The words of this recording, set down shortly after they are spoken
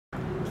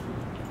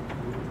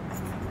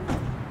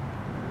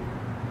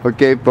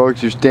Okay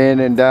folks, you're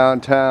standing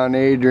downtown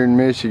Adrian,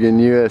 Michigan,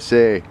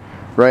 USA,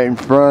 right in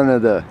front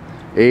of the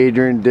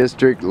Adrian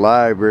District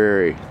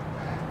Library.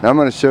 Now I'm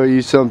going to show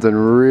you something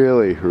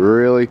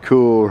really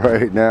cool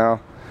right now.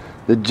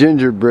 The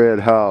Gingerbread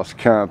House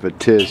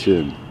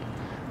competition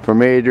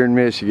from Adrian,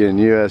 Michigan,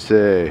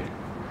 USA.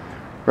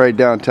 Right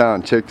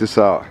downtown, check this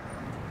out.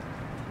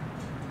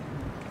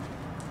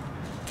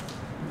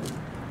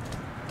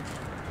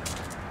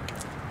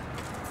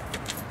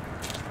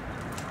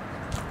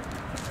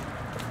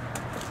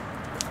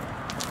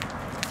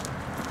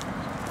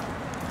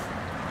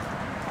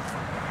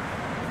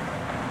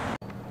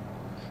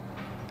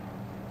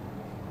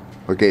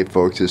 Okay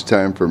folks, it's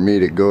time for me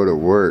to go to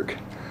work.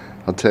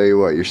 I'll tell you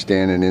what, you're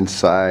standing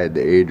inside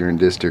the Adrian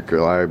District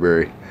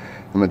Library.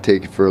 I'm going to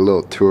take you for a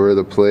little tour of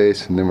the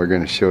place, and then we're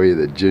going to show you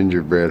the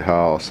Gingerbread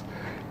House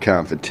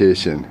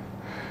competition.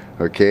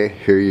 Okay,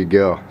 here you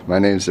go. My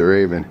name's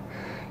TheRaven.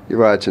 You're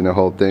watching the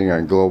whole thing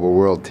on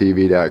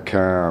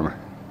globalworldtv.com.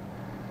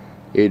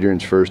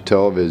 Adrian's first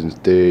television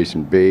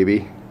station,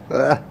 baby.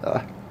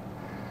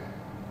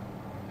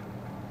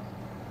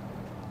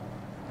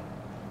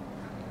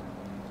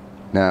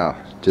 Now,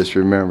 just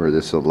remember,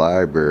 this is a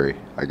library.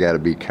 I gotta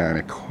be kind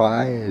of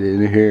quiet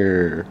in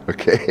here,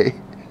 okay?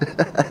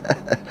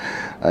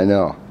 I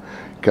know,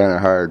 kind of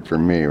hard for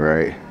me,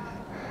 right?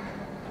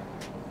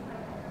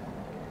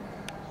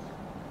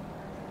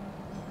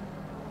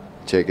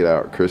 Check it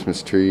out,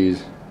 Christmas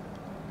trees.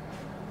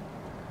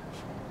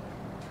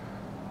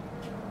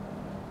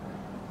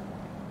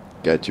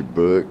 Got your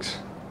books.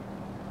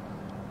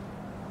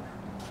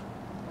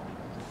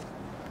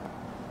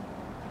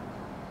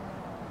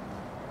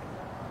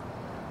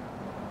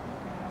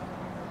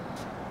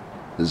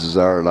 This is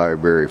our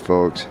library,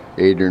 folks.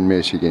 Adrian,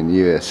 Michigan,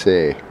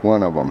 USA.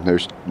 One of them.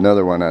 There's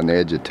another one on the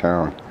edge of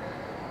town.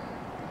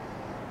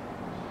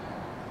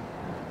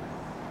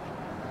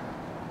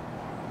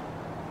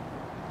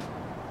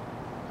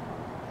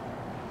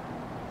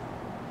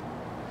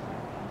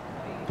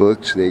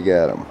 Books, they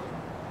got them.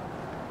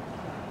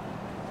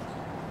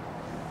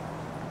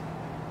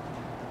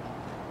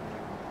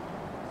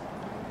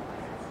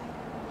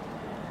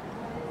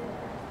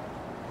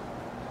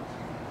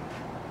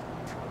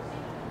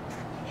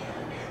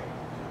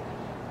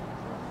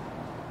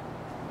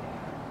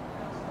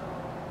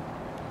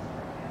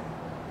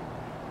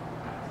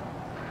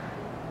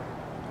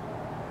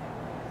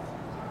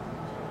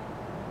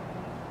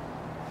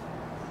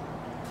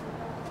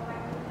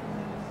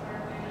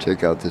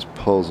 Check out this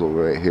puzzle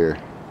right here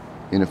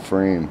in a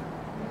frame.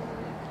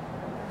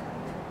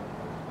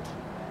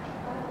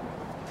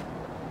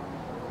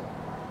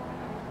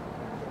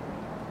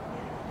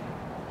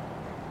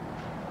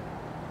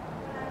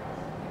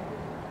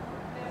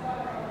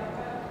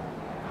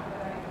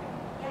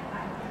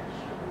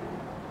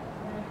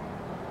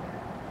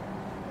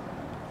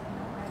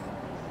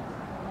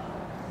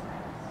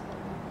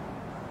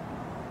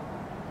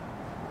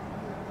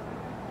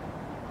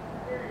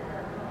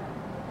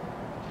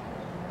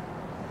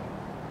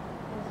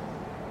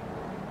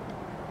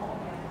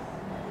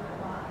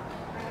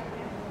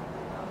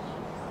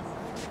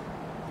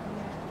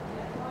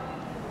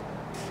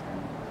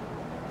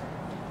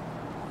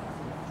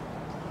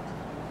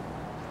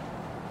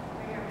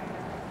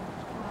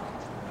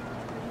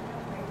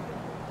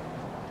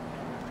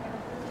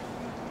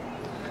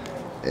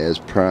 As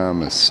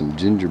promised, some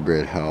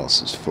gingerbread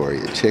houses for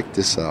you. Check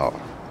this out.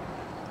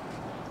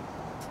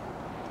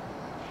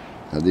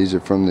 Now these are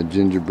from the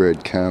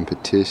gingerbread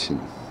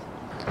competition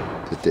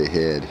that they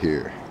had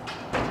here.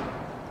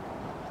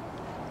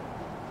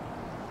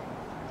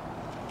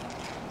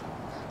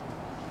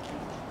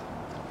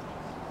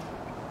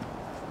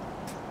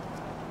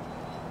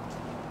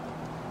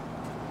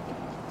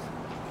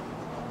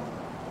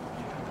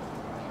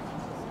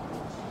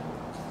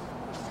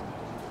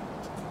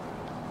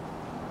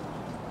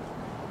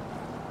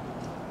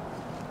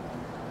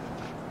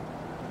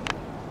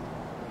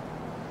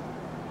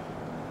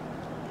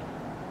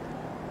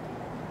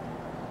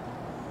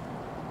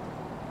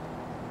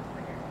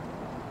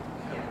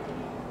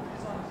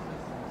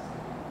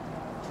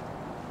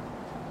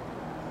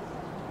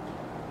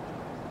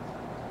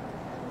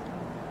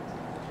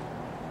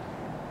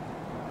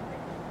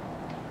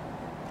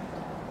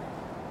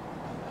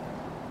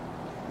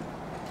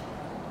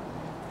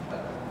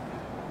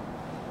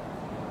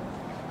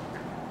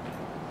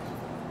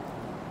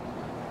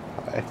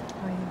 Hi.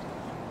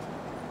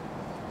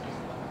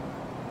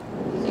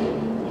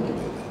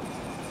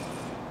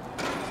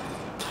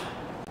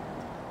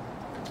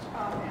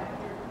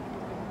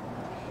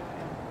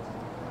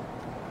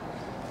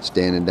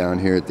 Standing down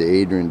here at the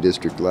Adrian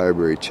District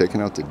Library, checking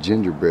out the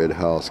Gingerbread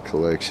House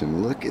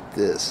collection. Look at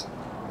this.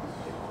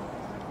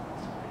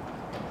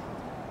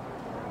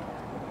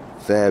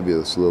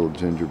 Fabulous little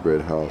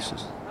gingerbread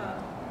houses.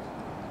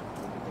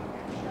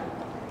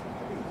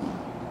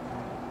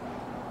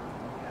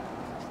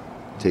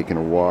 Taking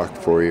a walk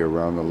for you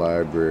around the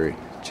library,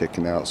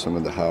 checking out some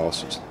of the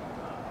houses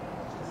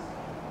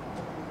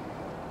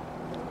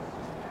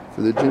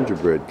for the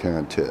gingerbread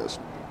contest.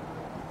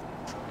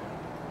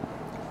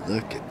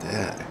 Look at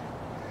that.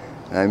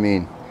 I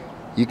mean,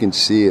 you can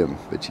see them,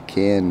 but you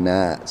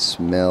cannot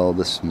smell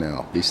the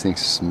smell. These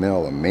things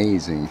smell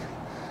amazing.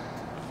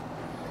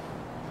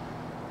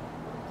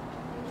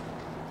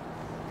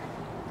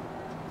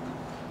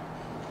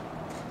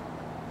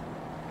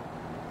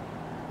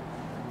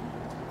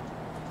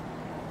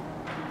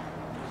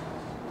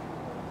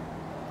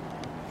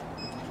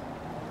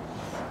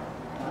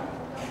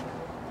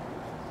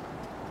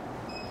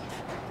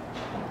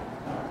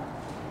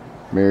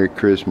 Merry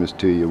Christmas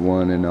to you,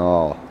 one and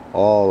all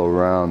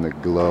around the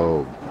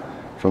globe.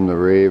 From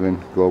TheRaven,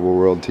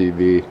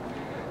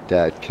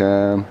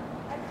 globalworldtv.com,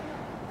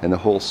 and the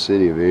whole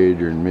city of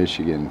Adrian,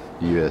 Michigan,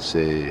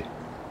 USA.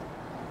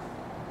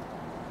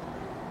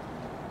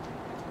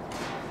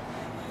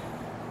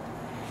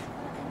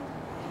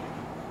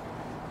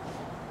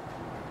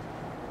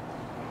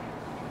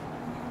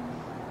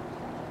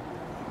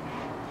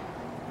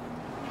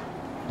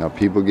 Now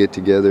people get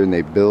together and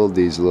they build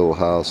these little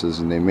houses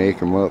and they make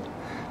them up.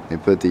 They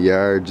put the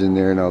yards in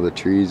there and all the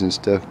trees and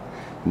stuff,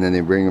 and then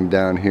they bring them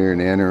down here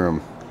and enter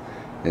them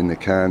in the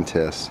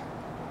contest.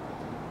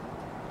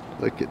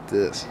 Look at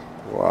this.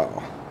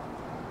 Wow.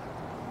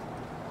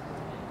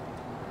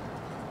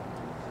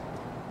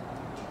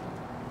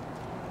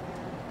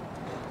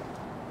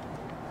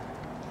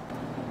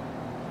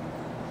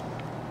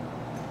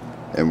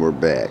 And we're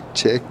back.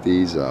 Check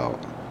these out.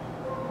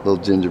 Little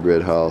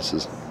gingerbread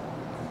houses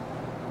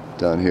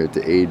down here at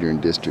the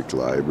Adrian District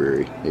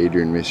Library,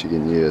 Adrian,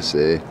 Michigan,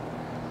 USA.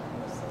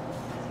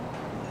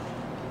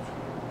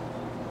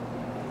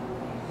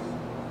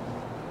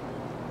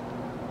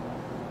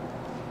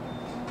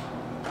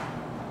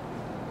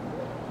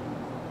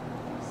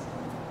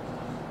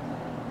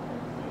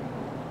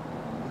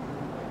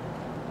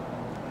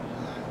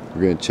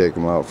 We're going to check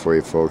them out for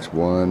you folks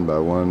one by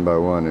one by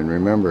one. And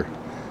remember,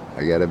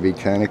 I got to be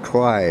kind of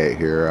quiet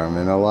here. I'm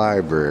in a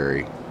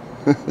library.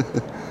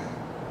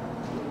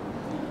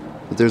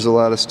 But there's a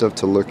lot of stuff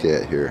to look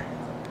at here.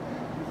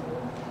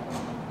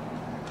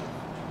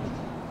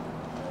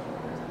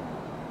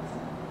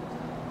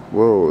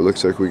 Whoa, it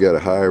looks like we got a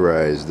high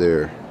rise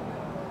there.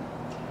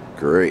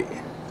 Great.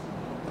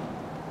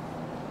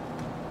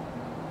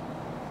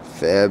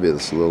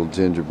 Fabulous little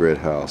gingerbread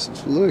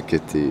houses. Look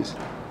at these.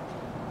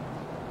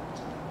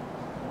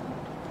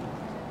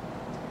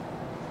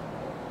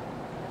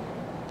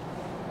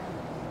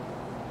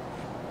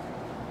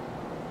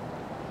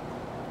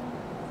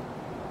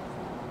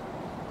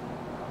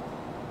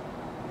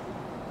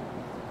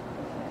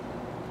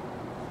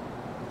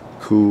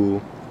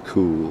 Cool,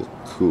 cool,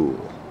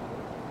 cool.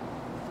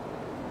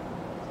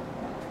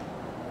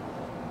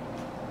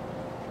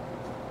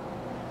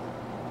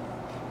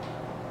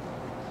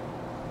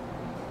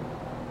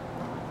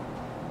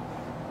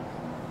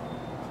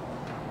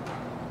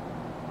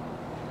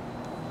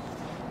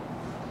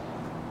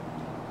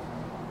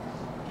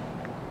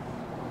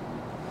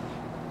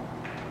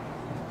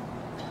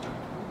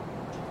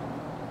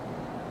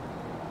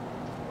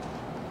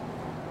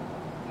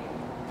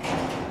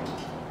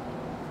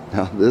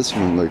 Now this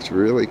one looks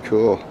really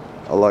cool.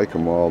 I like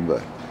them all,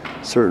 but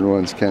certain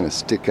ones kind of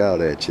stick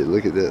out at you.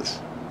 Look at this.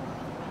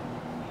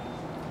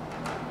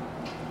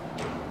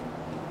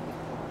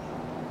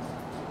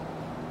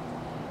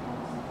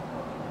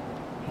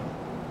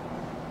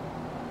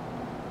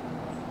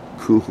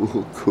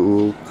 Cool,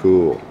 cool,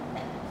 cool.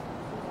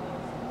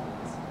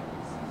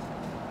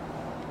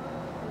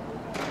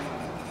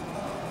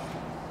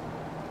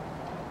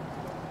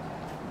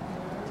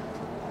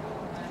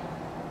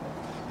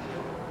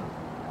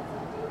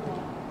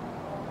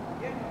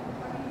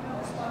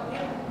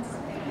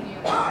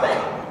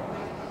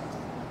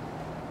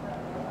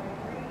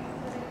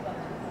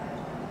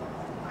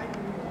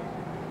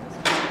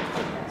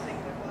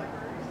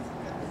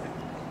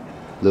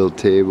 Little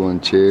table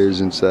and chairs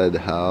inside the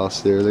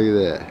house there. Look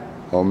at that.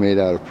 All made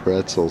out of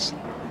pretzels.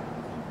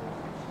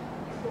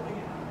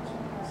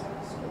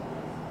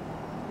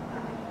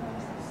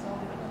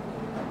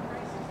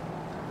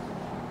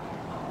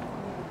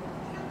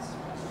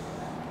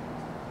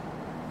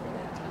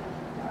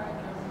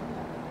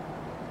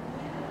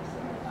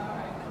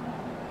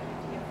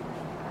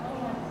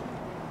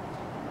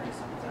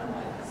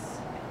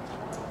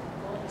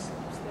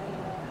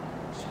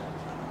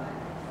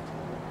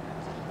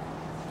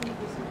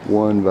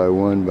 One by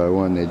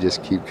one, they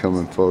just keep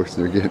coming, folks,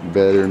 and they're getting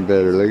better and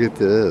better. Look at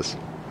this.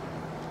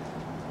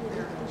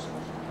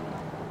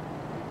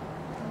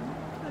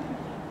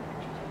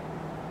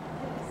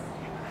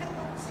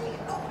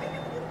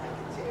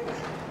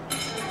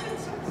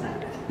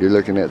 You're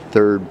looking at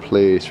third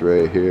place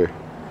right here.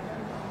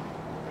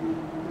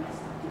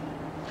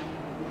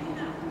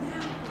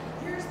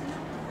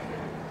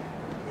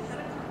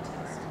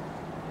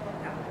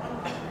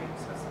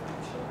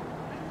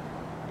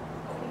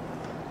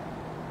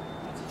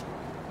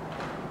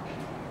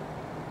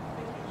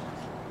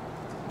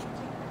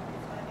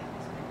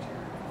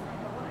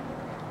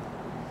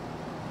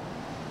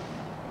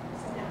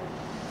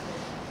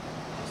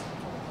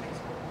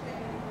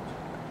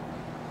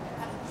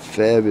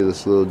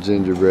 Fabulous little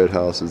gingerbread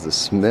houses. The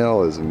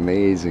smell is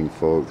amazing,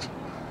 folks.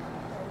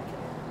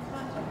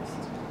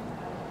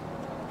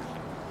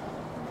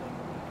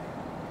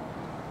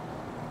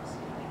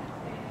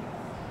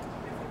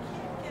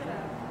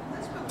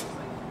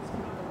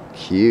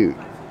 Cute.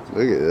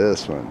 Look at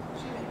this one.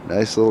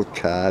 Nice little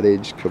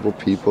cottage. Couple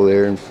people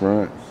there in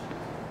front.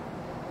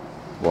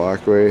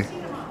 Walkway.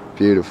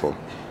 Beautiful.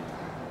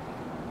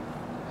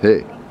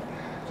 Hey.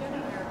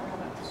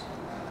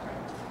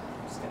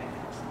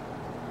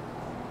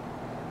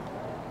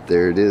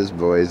 There it is,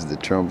 boys, the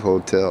Trump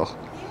Hotel.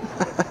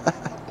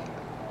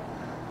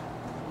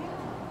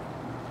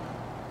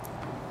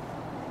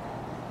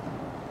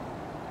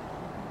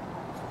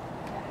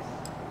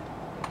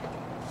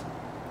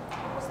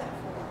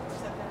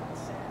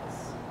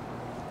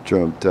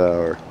 Trump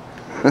Tower.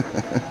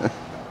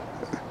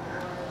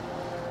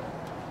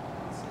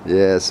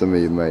 Yeah, some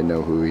of you might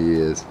know who he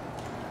is.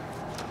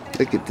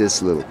 Look at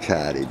this little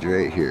cottage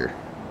right here.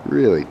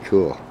 Really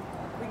cool.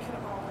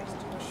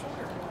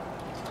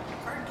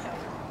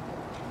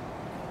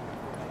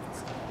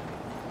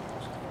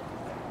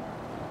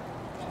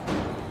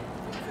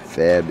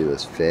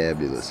 Fabulous,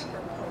 fabulous.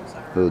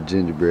 Little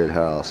gingerbread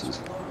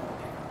houses.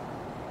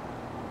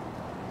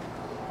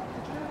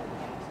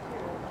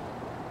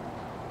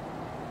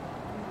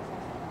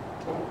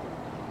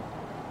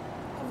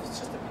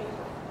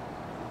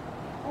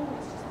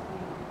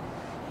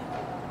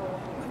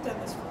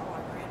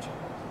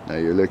 Now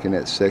you're looking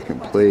at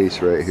second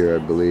place right here, I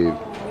believe.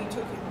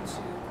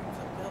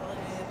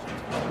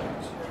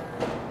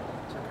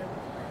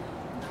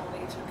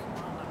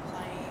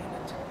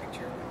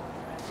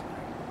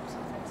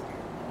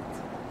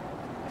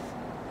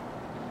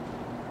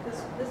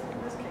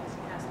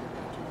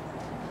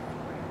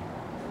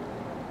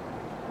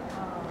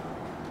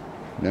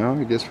 Now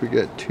I guess we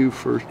got two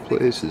first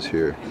places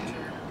here.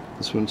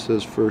 This one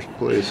says first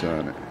place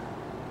on it.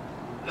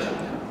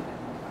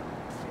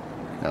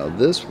 Now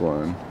this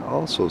one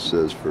also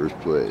says first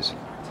place.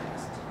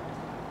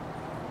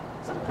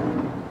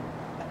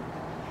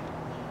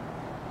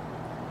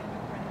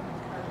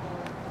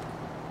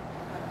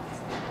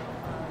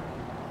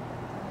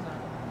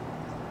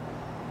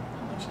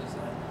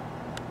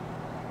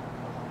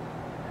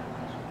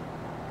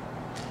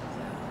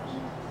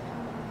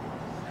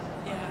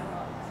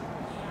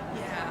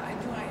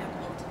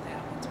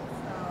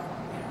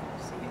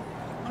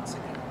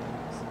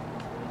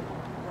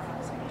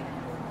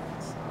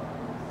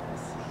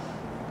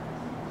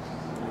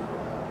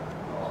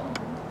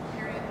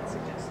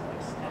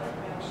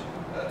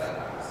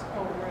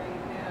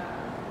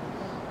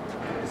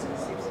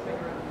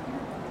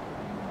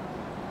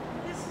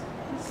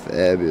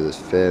 Fabulous,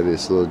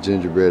 fabulous little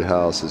gingerbread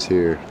houses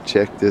here.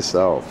 Check this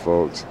out,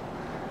 folks.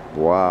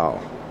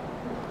 Wow.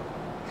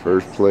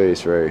 First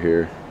place right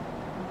here.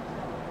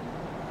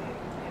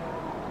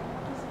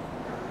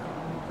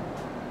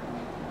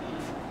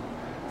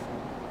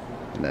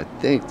 And I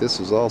think this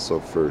was also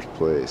first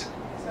place.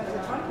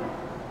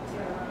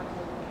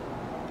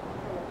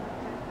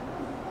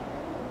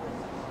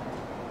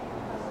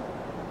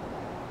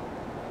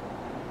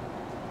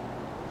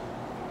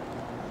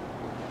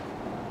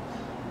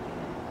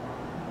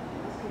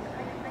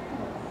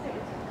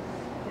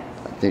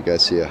 I think I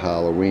see a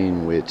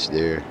Halloween witch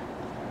there.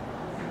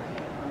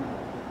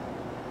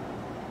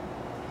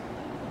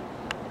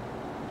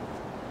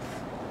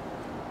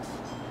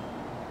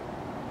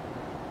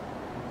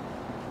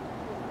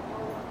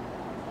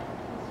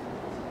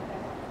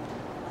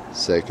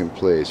 Second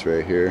place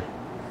right here.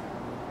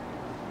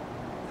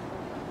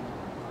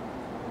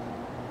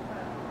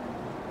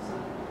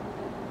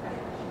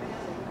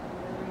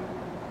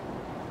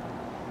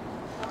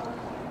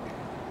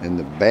 In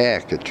the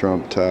back of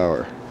Trump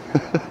Tower.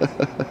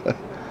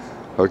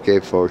 Okay,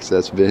 folks,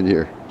 that's been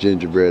your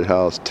gingerbread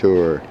house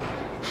tour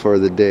for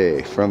the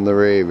day from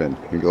TheRaven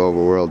and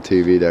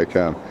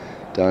globalworldtv.com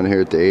down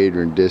here at the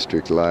Adrian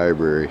District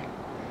Library,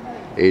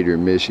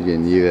 Adrian,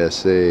 Michigan,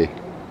 USA.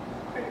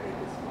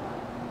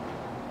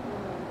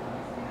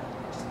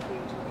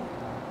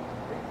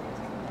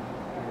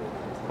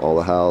 All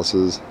the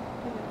houses.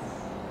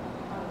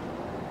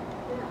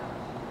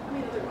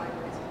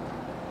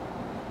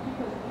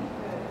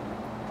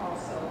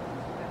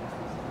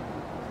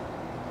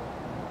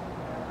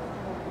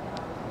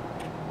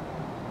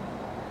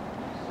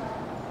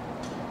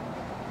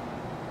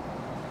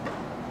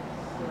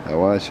 I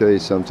want to show you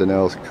something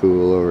else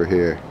cool over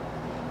here.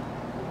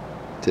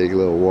 Take a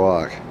little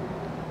walk.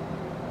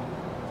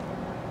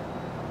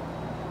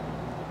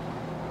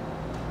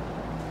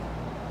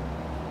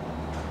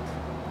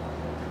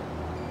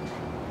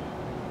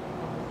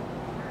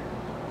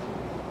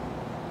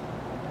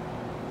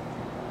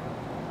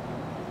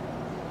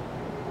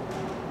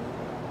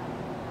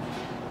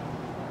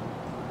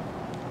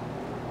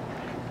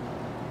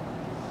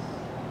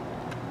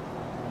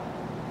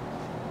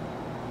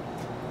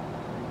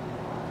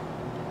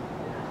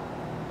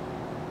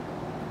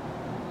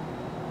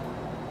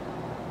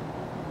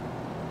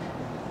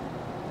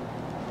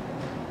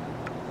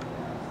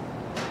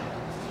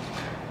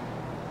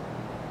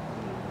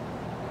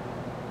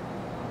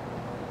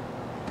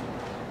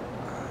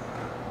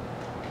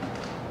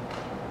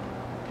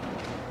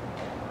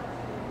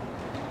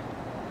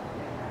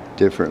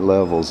 different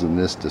levels in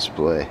this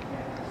display.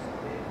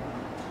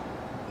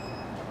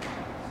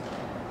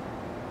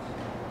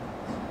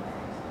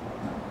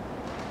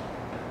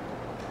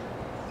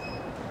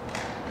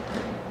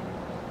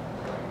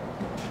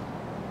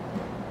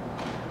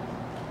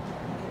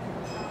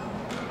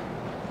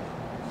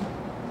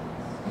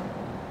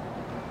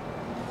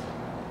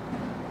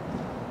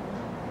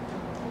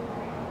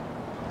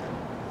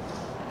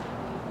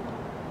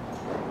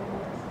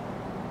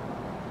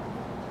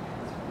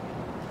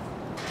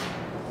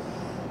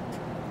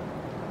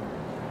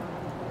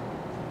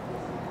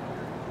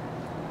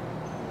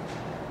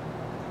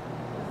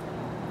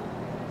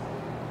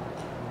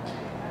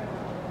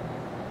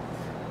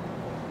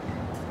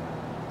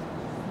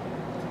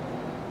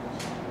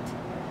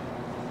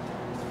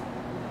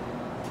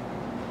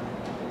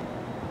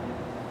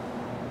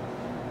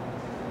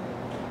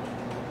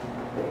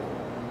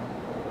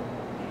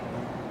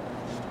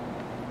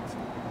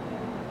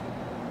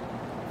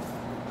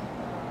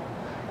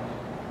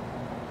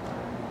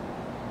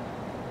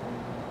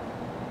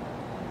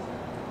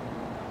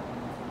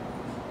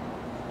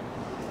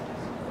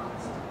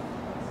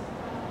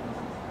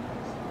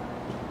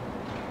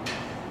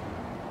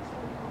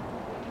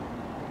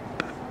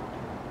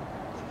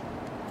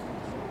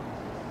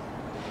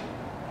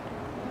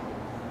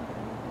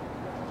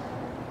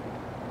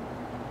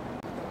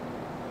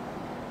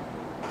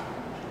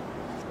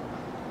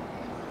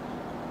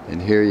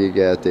 And here you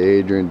got the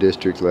Adrian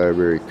District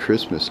Library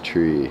Christmas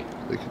tree.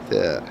 Look at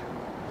that.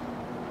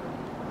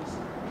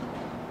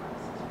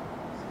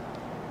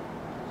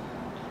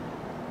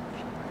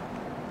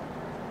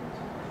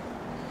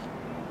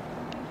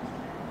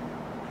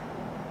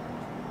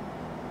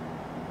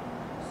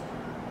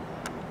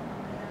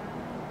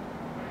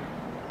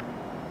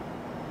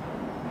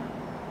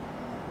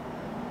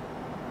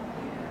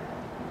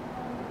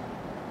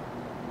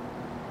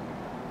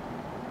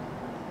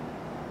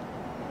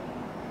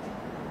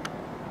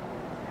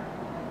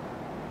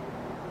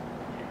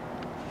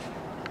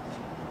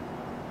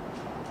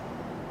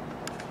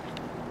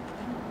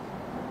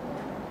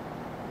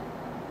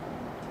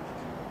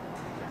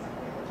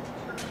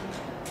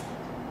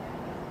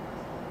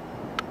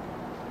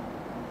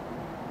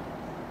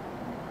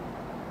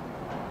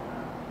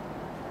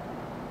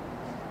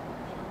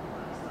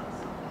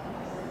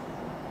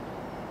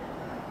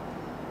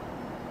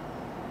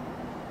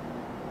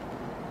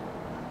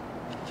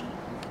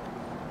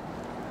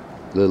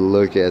 Little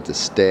look at the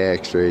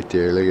stacks right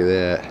there. Look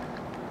at that.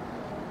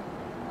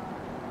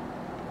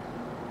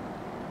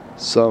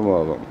 Some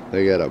of them.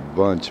 They got a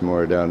bunch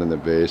more down in the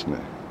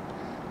basement,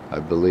 I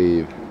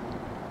believe.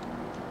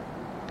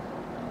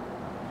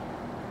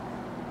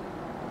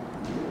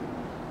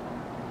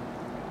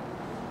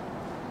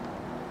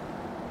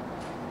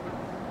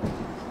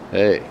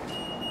 Hey,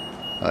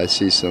 I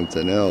see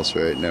something else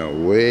right now,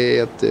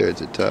 way up there at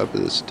the top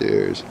of the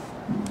stairs.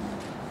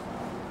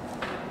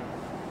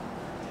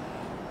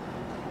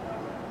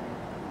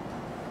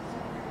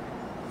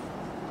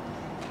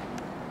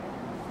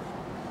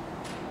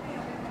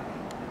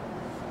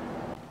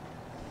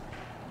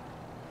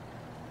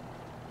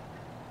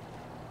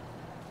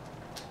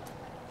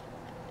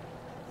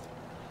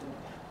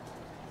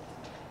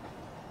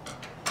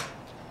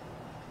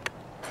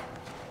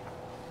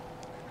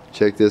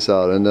 Check this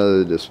out,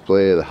 another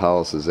display of the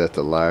houses at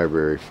the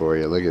library for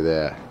you. Look at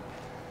that.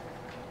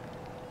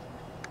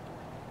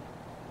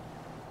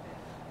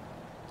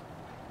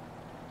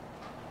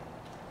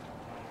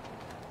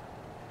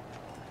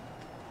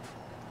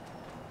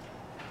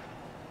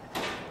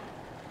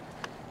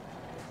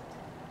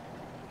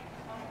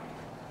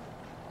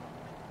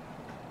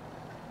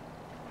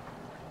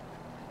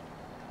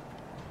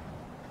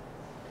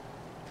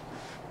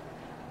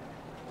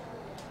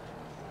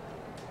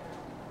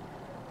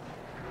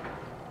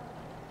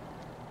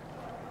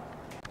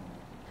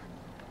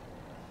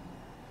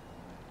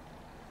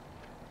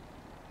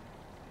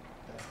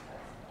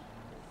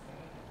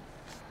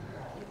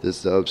 This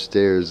is the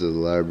upstairs of the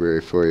library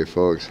for you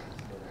folks.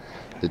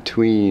 The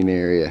tween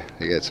area.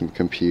 They got some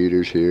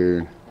computers here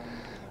and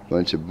a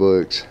bunch of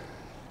books.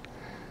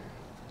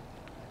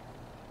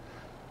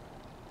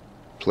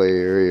 Play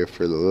area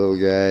for the little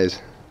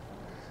guys.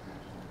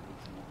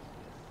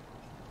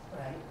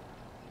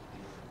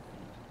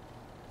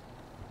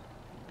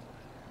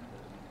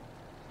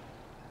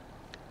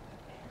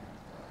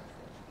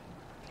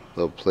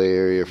 Little play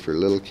area for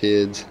little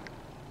kids.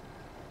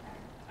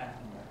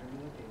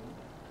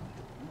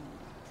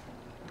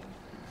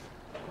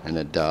 And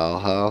a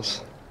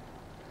dollhouse.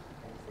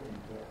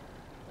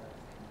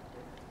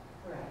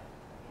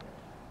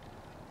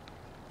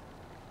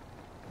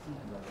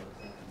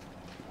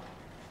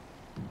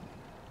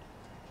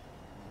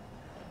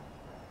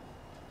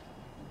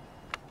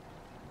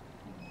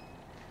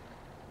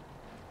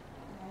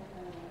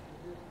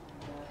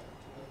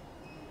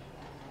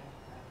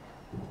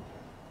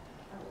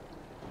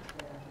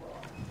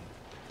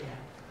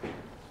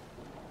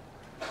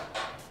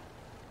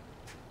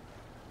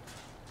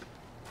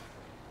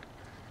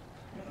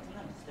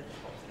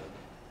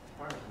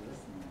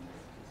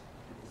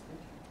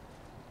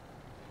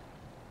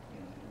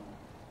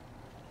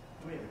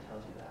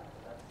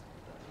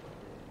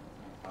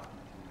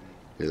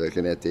 You're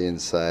looking at the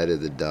inside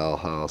of the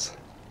dollhouse.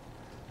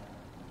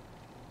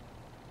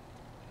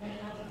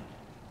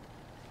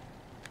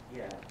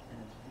 Yeah, and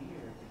it's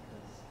weird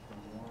because the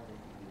more that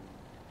you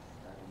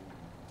study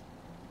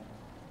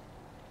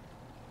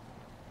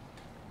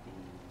the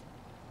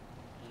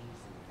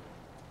easier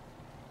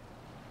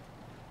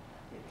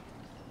it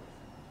becomes to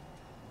listen.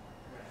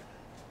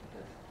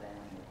 Because then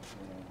you're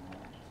hearing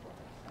not just what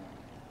they're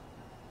saying,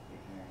 you're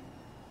hearing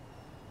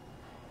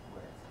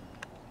where it's coming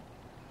from.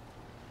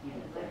 Even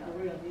if they're not,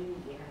 real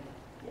meaning behind it.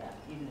 Yeah,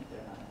 even if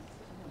they're not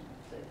necessarily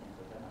saying things,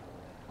 but they're not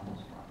where it comes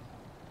from.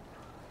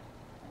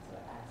 And so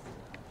it adds to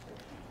the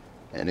conversation.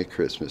 And a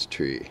Christmas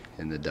tree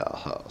in the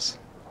dollhouse.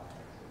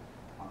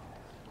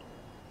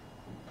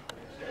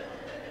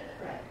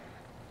 Right.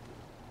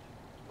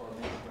 Or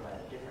maybe provide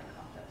a different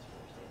context for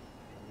their statement.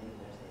 Maybe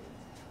their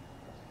statements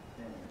are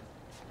familiar,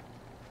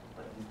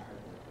 but you've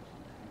heard their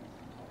personal experience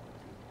from all the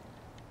people.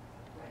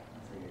 Right.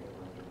 And so you're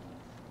able to give them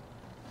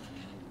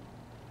something new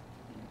to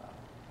think about.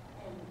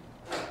 And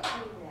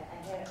I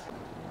had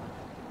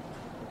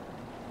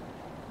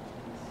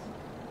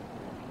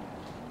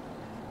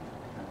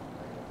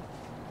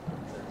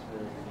So it's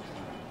really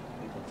interesting.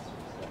 People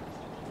sort of say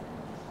this to you.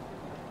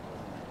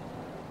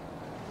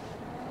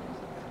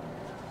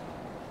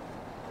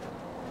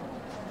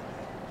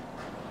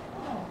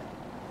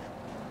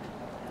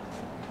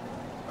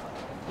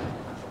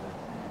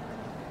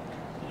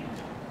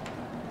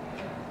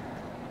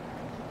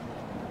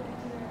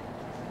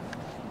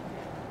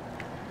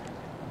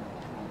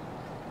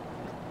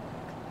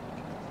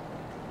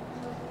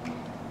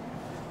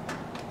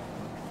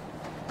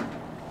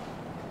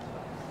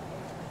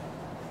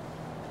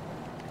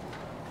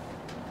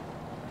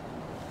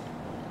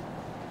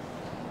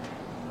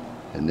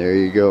 And there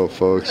you go,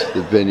 folks. This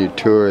has been your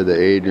tour of the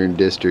Adrian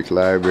District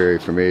Library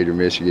from Adrian,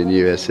 Michigan,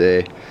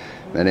 USA.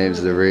 My name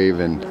is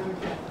TheRaven.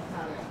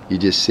 You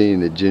just seen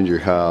the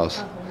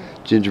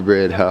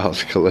Gingerbread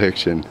House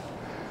collection.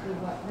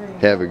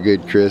 Have a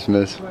good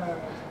Christmas.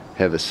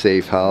 Have a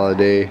safe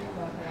holiday.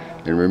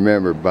 And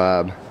remember,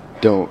 Bob,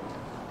 don't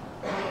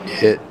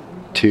get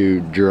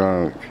too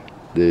drunk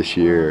this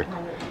year.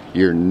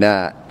 You're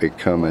not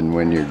becoming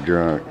when you're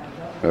drunk.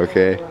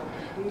 Okay?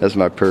 That's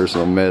my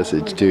personal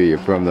message to you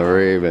from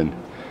TheRaven.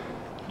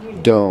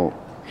 Don't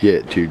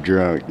get too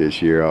drunk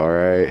this year,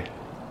 alright?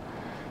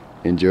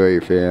 Enjoy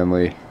your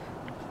family.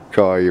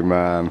 Call your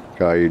mom,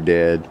 call your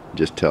dad.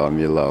 Just tell them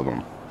you love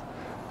them.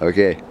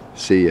 Okay,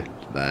 see ya.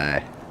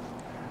 Bye.